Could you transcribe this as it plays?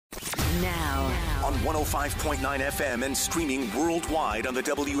Now, on 105.9 FM and streaming worldwide on the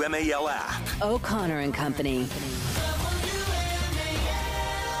WMAL app. O'Connor and Company.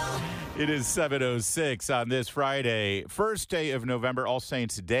 It is 7:06 on this Friday, first day of November, All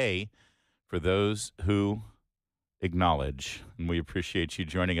Saints Day, for those who acknowledge. And we appreciate you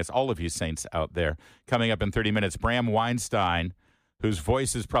joining us, all of you saints out there. Coming up in 30 minutes, Bram Weinstein, whose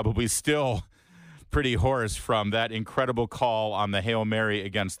voice is probably still pretty hoarse from that incredible call on the Hail Mary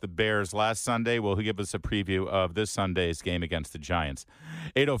against the Bears last Sunday. Will he give us a preview of this Sunday's game against the Giants?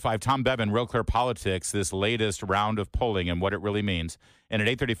 8:05, Tom Bevan, Real Clear Politics, this latest round of polling and what it really means. And at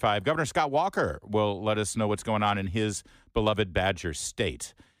 8:35, Governor Scott Walker will let us know what's going on in his beloved Badger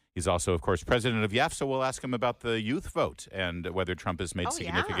State. He's also, of course, president of YEF, so we'll ask him about the youth vote and whether Trump has made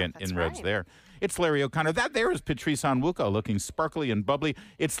significant inroads there. It's Larry O'Connor. That there is Patrice Onwuka, looking sparkly and bubbly.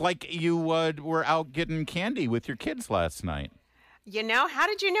 It's like you were out getting candy with your kids last night. You know, how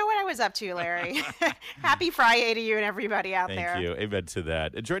did you know what I was up to, Larry? Happy Friday to you and everybody out there. Thank you. Amen to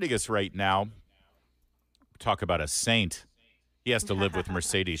that. Joining us right now, talk about a saint. He has to live with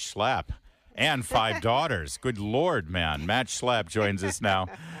Mercedes Schlapp and 5 daughters. Good Lord, man. Matt Schlapp joins us now,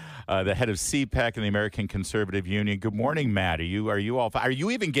 the head of CPAC in the American Conservative Union. Good morning, Matt. Are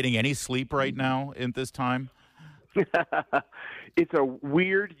you even getting any sleep right now at this time? It's a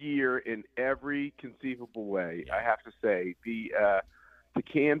weird year in every conceivable way, I have to say. The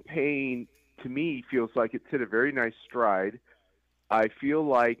campaign, to me, feels like it's hit a very nice stride. I feel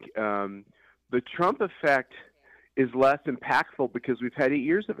like the Trump effect is less impactful because we've had 8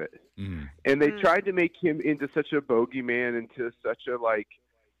 years of it. And they tried to make him into such a bogeyman, into such a,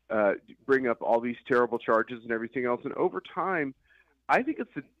 bring up all these terrible charges and everything else. And over time, I think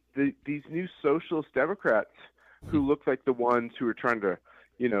it's these new socialist Democrats who look like the ones who are trying to,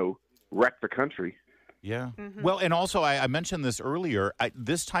 wreck the country. Yeah. Well, and also, I mentioned this earlier,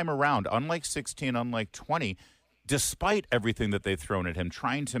 this time around, unlike 16, unlike 20, despite everything that they've thrown at him,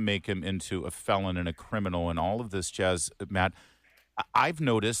 trying to make him into a felon and a criminal and all of this jazz, Matt, I've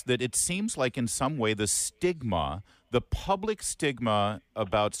noticed that it seems like in some way the public stigma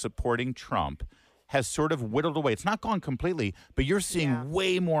about supporting Trump has sort of whittled away. It's not gone completely, but you're seeing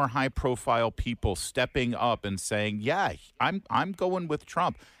way more high-profile people stepping up and saying, yeah, I'm going with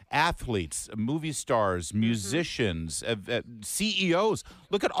Trump. Athletes, movie stars, musicians, CEOs.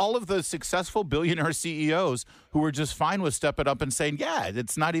 Look at all of the successful billionaire CEOs who are just fine with stepping up and saying, yeah,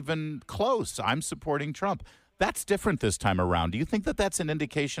 it's not even close. I'm supporting Trump. That's different this time around. Do you think that that's an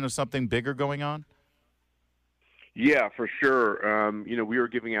indication of something bigger going on? Yeah, for sure. We were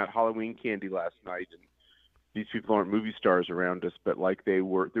giving out Halloween candy last night, and these people aren't movie stars around us, but like there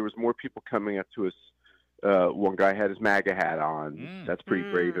was more people coming up to us. One guy had his MAGA hat on. That's pretty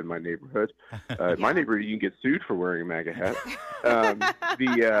brave in my neighborhood. My neighborhood, you can get sued for wearing a MAGA hat.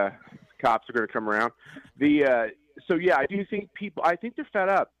 The cops are going to come around. I do think I think they're fed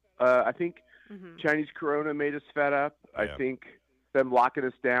up. I think Chinese Corona made us fed up. I think them locking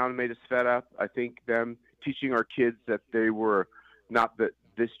us down made us fed up. I think them teaching our kids that they were not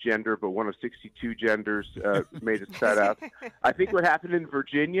this gender, but one of 62 genders made us fed up. I think what happened in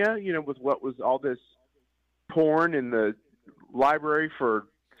Virginia, with what was all this porn in the library for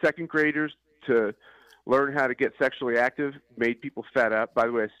second graders to learn how to get sexually active, made people fed up. By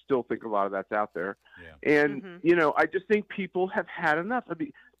the way, I still think a lot of that's out there. Yeah. And, I just think people have had enough. I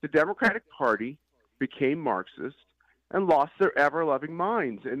mean, the Democratic Party became Marxist and lost their ever-loving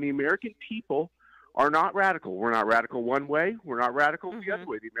minds. And the American people are not radical. We're not radical one way. We're not radical the other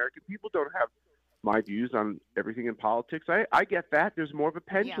way. The American people don't have my views on everything in politics. I get that. There's more of a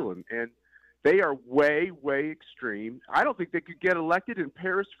pendulum. Yeah. And they are way, way extreme. I don't think they could get elected in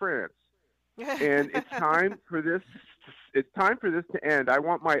Paris, France. And it's time for this. It's time for this to end. I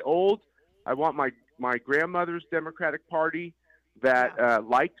want my grandmother's Democratic Party that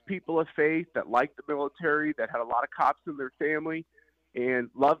liked people of faith, that liked the military, that had a lot of cops in their family, and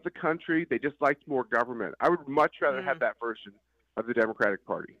loved the country. They just liked more government. I would much rather have that version of the Democratic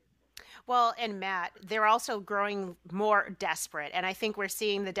Party. Well, and Matt, they're also growing more desperate, and I think we're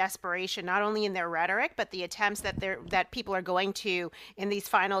seeing the desperation not only in their rhetoric, but the attempts that people are going to in these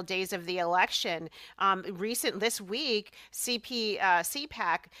final days of the election. This week,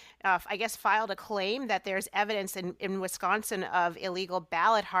 CPAC, I guess, filed a claim that there's evidence in Wisconsin of illegal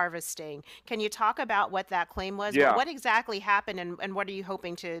ballot harvesting. Can you talk about what that claim was? Yeah. What exactly happened, and what are you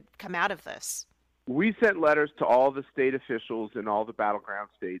hoping to come out of this? We sent letters to all the state officials in all the battleground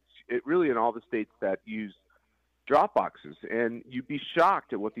states, really in all the states that use drop boxes, and you'd be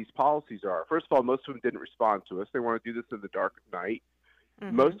shocked at what these policies are. First of all, most of them didn't respond to us. They want to do this in the dark of night.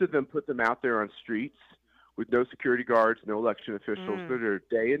 Most of them put them out there on streets, with no security guards, no election officials. They're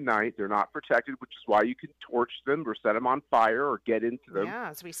day and night. They're not protected, which is why you can torch them or set them on fire or get into them.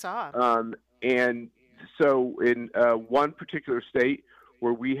 Yeah, as we saw. And so in one particular state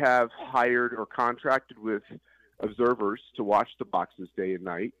where we have hired or contracted with observers to watch the boxes day and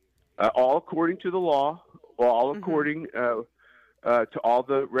night, all according to the law, all according to all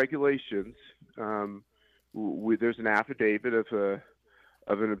the regulations. There's an affidavit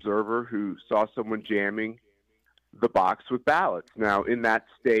of an observer who saw someone jamming the box with ballots. Now, in that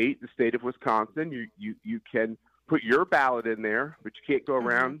state, the state of Wisconsin, you can put your ballot in there, but you can't go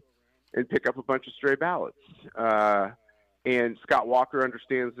around and pick up a bunch of stray ballots. And Scott Walker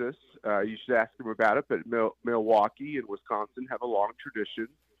understands this. You should ask him about it. But Milwaukee and Wisconsin have a long tradition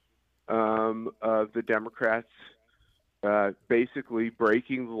of the Democrats basically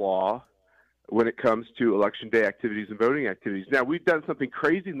breaking the law when it comes to Election Day activities and voting activities. Now, we've done something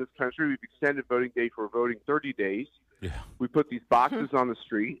crazy in this country. We've extended voting day for voting 30 days. Yeah. We put these boxes on the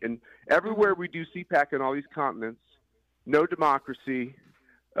street. And everywhere we do CPAC in all these continents, no democracy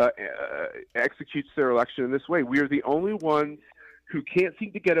executes their election in this way. We are the only ones who can't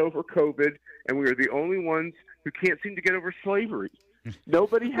seem to get over COVID, and we are the only ones who can't seem to get over slavery.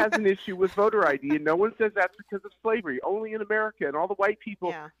 Nobody has an issue with voter ID, and no one says that's because of slavery. Only in America, and all the white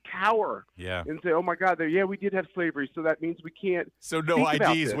people cower and say, "Oh my God, we did have slavery, so that means we can't." So no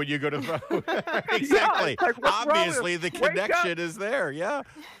IDs when you go to vote. Exactly. Like, obviously, the connection is there. Yeah,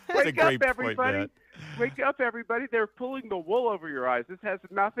 that's a great everybody. point, Matt. Wake up, everybody! They're pulling the wool over your eyes. This has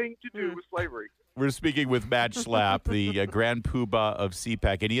nothing to do with slavery. We're speaking with Matt Schlapp, the Grand Poobah of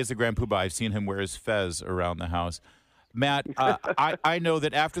CPAC, and he is a Grand Poobah. I've seen him wear his fez around the house. Matt, I know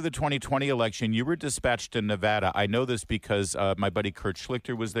that after the 2020 election, you were dispatched to Nevada. I know this because my buddy Kurt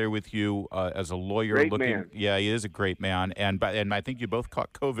Schlichter was there with you as a lawyer. Great man. Yeah, he is a great man, and I think you both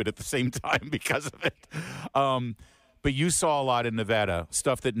caught COVID at the same time because of it. But you saw a lot in Nevada,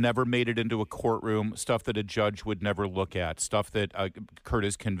 stuff that never made it into a courtroom, stuff that a judge would never look at, stuff that Kurt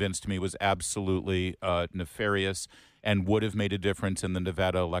has convinced me was absolutely nefarious and would have made a difference in the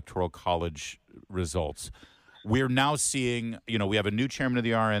Nevada Electoral College results. We're now seeing, we have a new chairman of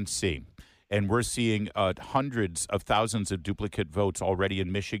the RNC, and we're seeing hundreds of thousands of duplicate votes already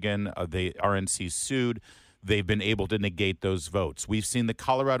in Michigan. The RNC sued. They've been able to negate those votes. We've seen the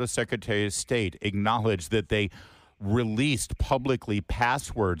Colorado Secretary of State acknowledge that they released publicly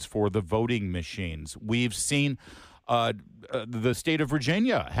passwords for the voting machines. We've seen the state of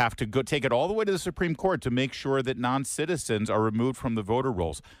Virginia have to go take it all the way to the Supreme Court to make sure that non-citizens are removed from the voter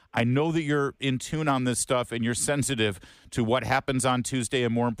rolls. I know that you're in tune on this stuff and you're sensitive to what happens on Tuesday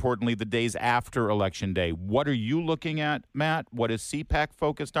and, more importantly, the days after Election Day. What are you looking at, Matt? What is CPAC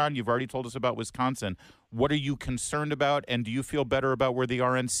focused on? You've already told us about Wisconsin. What are you concerned about, and do you feel better about where the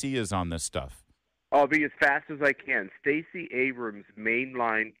RNC is on this stuff? I'll be as fast as I can. Stacey Abrams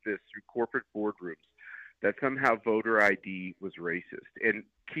mainlined this through corporate boardrooms that somehow voter ID was racist, and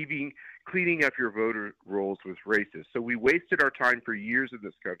cleaning up your voter rolls was racist. So we wasted our time for years in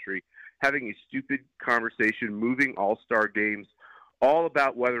this country having a stupid conversation, moving all-star games, all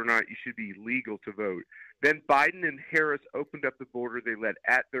about whether or not you should be legal to vote. Then Biden and Harris opened up the border. They let,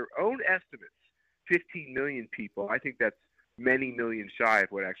 at their own estimates, 15 million people. I think that's many million shy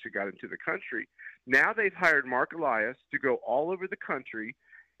of what actually got into the country. Now they've hired Mark Elias to go all over the country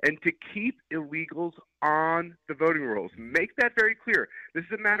and to keep illegals on the voting rolls. Make that very clear. This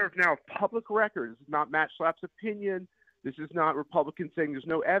is a matter of now public record. This is not Matt Schlapp's opinion. This is not Republicans saying there's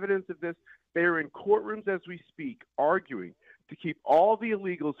no evidence of this. They are in courtrooms as we speak arguing to keep all the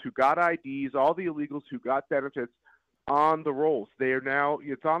illegals who got IDs, all the illegals who got benefits on the rolls. They are now,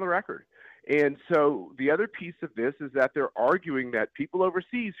 it's on the record. And so the other piece of this is that they're arguing that people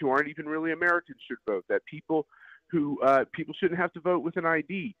overseas who aren't even really Americans should vote, that people shouldn't have to vote with an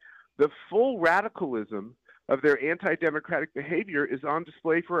ID. The full radicalism of their anti-democratic behavior is on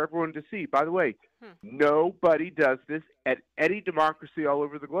display for everyone to see. By the way, nobody does this at any democracy all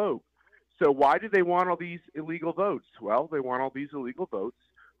over the globe. So why do they want all these illegal votes? Well, they want all these illegal votes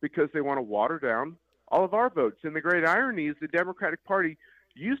because they want to water down all of our votes. And the great irony is the Democratic Party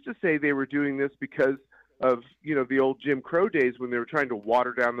used to say they were doing this because of, the old Jim Crow days when they were trying to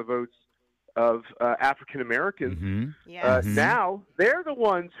water down the votes of African Americans. Now they're the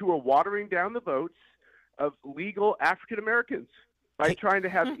ones who are watering down the votes of legal African Americans by trying to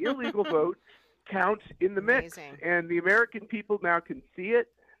have illegal votes count in the mix. Amazing. And the American people now can see it.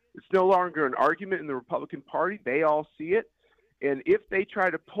 It's no longer an argument in the Republican Party. They all see it. And if they try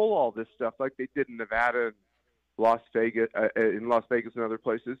to pull all this stuff like they did in Nevada and Las Vegas and other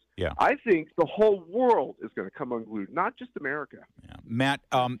places. Yeah. I think the whole world is going to come unglued, not just America. Yeah. Matt,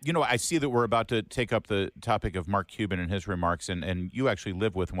 I see that we're about to take up the topic of Mark Cuban and his remarks, and you actually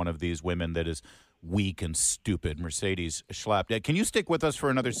live with one of these women that is weak and stupid, Mercedes Schlapp. Can you stick with us for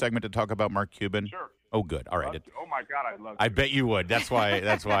another segment to talk about Mark Cuban? Sure. Oh, good. All right. Oh my God, I'd love to. I bet you would. That's why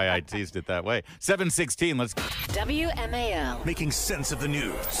I teased it that way. 7:16. Let's go. WMAL. Making sense of the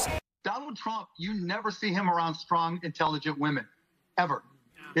news. Donald Trump, you never see him around strong, intelligent women, ever.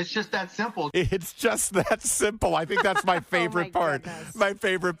 It's just that simple. It's just that simple. I think that's my favorite part. goodness. My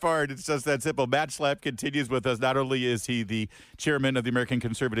favorite part. It's just that simple. Matt Schlapp continues with us. Not only is he the chairman of the American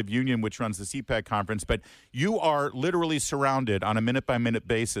Conservative Union, which runs the CPAC conference, but you are literally surrounded on a minute-by-minute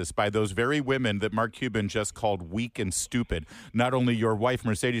basis by those very women that Mark Cuban just called weak and stupid. Not only your wife,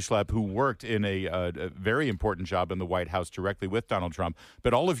 Mercedes Schlapp, who worked in a very important job in the White House directly with Donald Trump,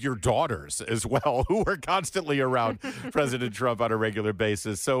 but all of your daughters as well, who were constantly around President Trump on a regular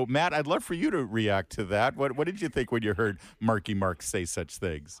basis. So, Matt, I'd love for you to react to that. What did you think when you heard Marky Mark say such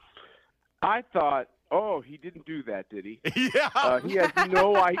things? I thought, oh, he didn't do that, did he? Yeah. He has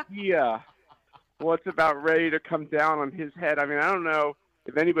no idea what's about ready to come down on his head. I mean, I don't know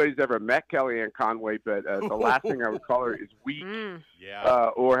if anybody's ever met Kellyanne Conway, but the last thing I would call her is weak.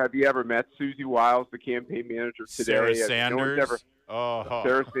 Yeah. Or have you ever met Susie Wiles, the campaign manager today? Sarah Sanders.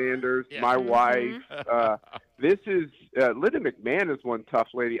 Sarah Sanders, Yeah. my wife. This is Linda McMahon is one tough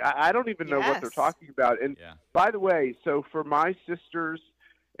lady. I don't even know what they're Yes. talking about. And Yeah. by the way, so for my sisters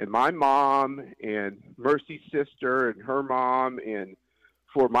and my mom and Mercy's sister and her mom, and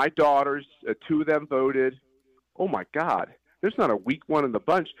for my daughters, two of them voted. Oh my God, there's not a weak one in the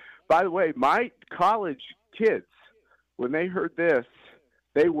bunch. By the way, my college kids, when they heard this,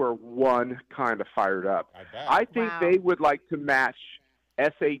 they were one kind of fired up. I bet. I think Wow. they would like to match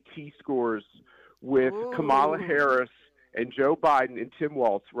SAT scores with Kamala Ooh. Harris and Joe Biden and Tim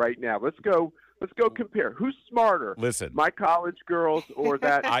Walz right now. Let's go compare. Who's smarter? Listen. My college girls or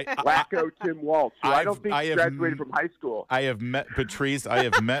that wacko Tim Walz, who I don't think graduated from high school. I have met Patrice. I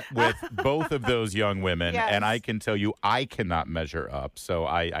have met with both of those young women, Yes. and I can tell you I cannot measure up. So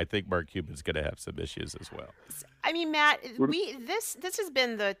I think Mark Cuban's going to have some issues as well. I mean, Matt, this has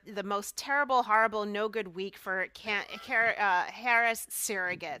been the most terrible, horrible, no good week for Harris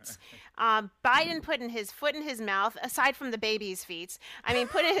surrogates. Biden putting his foot in his mouth, aside from the baby's feet. I mean,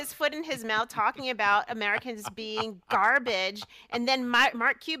 putting his foot in his mouth, talking about Americans being garbage, and then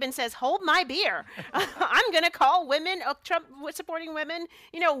Mark Cuban says, "Hold my beer. I'm going to call women, Trump supporting women,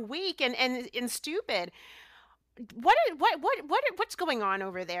 weak and stupid." What's going on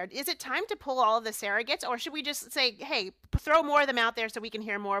over there? Is it time to pull all of the surrogates, or should we just say, hey, throw more of them out there so we can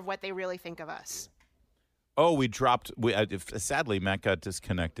hear more of what they really think of us? Oh, we dropped. Sadly, Matt got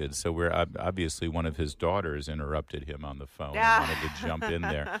disconnected, so we're obviously one of his daughters interrupted him on the phone and wanted to jump in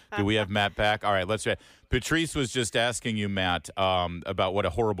there. Do we have Matt back? All right, let's try. Patrice was just asking you, Matt, about what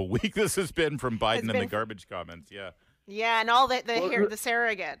a horrible week this has been from Biden and the garbage comments. Yeah. Yeah, and all the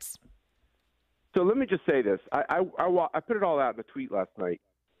surrogates. So let me just say this. I put it all out in a tweet last night.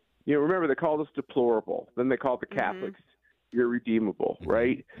 Remember they called us deplorable. Then they called the Catholics irredeemable,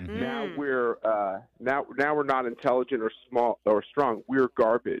 right? Mm-hmm. Now we're now we're not intelligent or small or strong. We're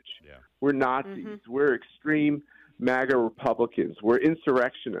garbage. Yeah. We're Nazis. We're extreme MAGA Republicans. We're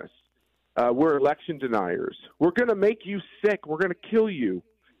insurrectionists. We're election deniers. We're going to make you sick. We're going to kill you.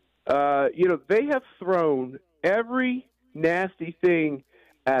 They have thrown every nasty thing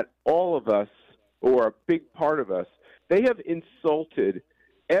at all of us, or a big part of us. They have insulted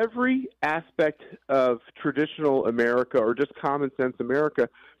every aspect of traditional America or just common sense America.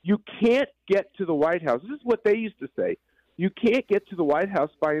 You can't get to the White House. This is what they used to say. You can't get to the White House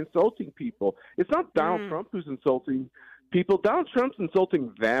by insulting people. It's not Donald Trump who's insulting people. Donald Trump's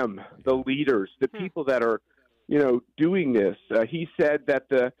insulting them, the leaders, the people that are, doing this. He said that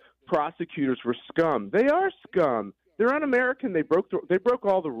the prosecutors were scum. They are scum. They're un-American. They broke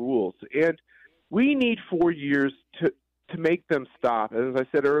all the rules. And we need 4 years to make them stop. And as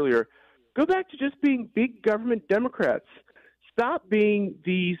I said earlier, go back to just being big government Democrats. Stop being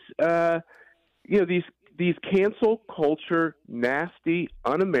these cancel culture, nasty,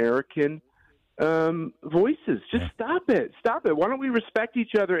 un-American voices. Just stop it. Stop it. Why don't we respect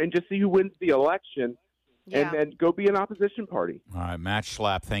each other and just see who wins the election? Yeah. And then go be an opposition party. All right, Matt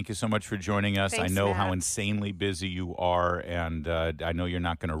Schlapp, thank you so much for joining us. Thanks, I know how Matt. insanely busy you are, and I know you're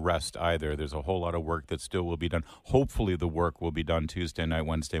not going to rest either. There's a whole lot of work that still will be done. Hopefully the work will be done Tuesday night,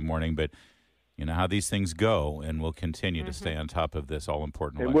 Wednesday morning, but you know how these things go, and we'll continue to stay on top of this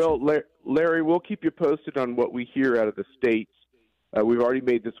all-important And election. Larry, we'll keep you posted on what we hear out of the states We've already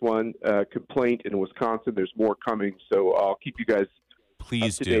made this one complaint in Wisconsin. There's more coming, so I'll keep you guys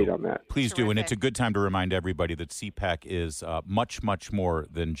Please up to date on that. Please do. And it's a Terrific. good time to remind everybody that CPAC is much, much more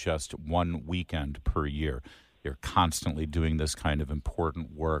than just one weekend per year. You're constantly doing this kind of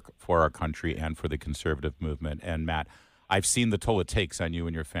important work for our country and for the conservative movement. And, Matt, I've seen the toll it takes on you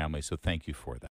and your family, so thank you for that.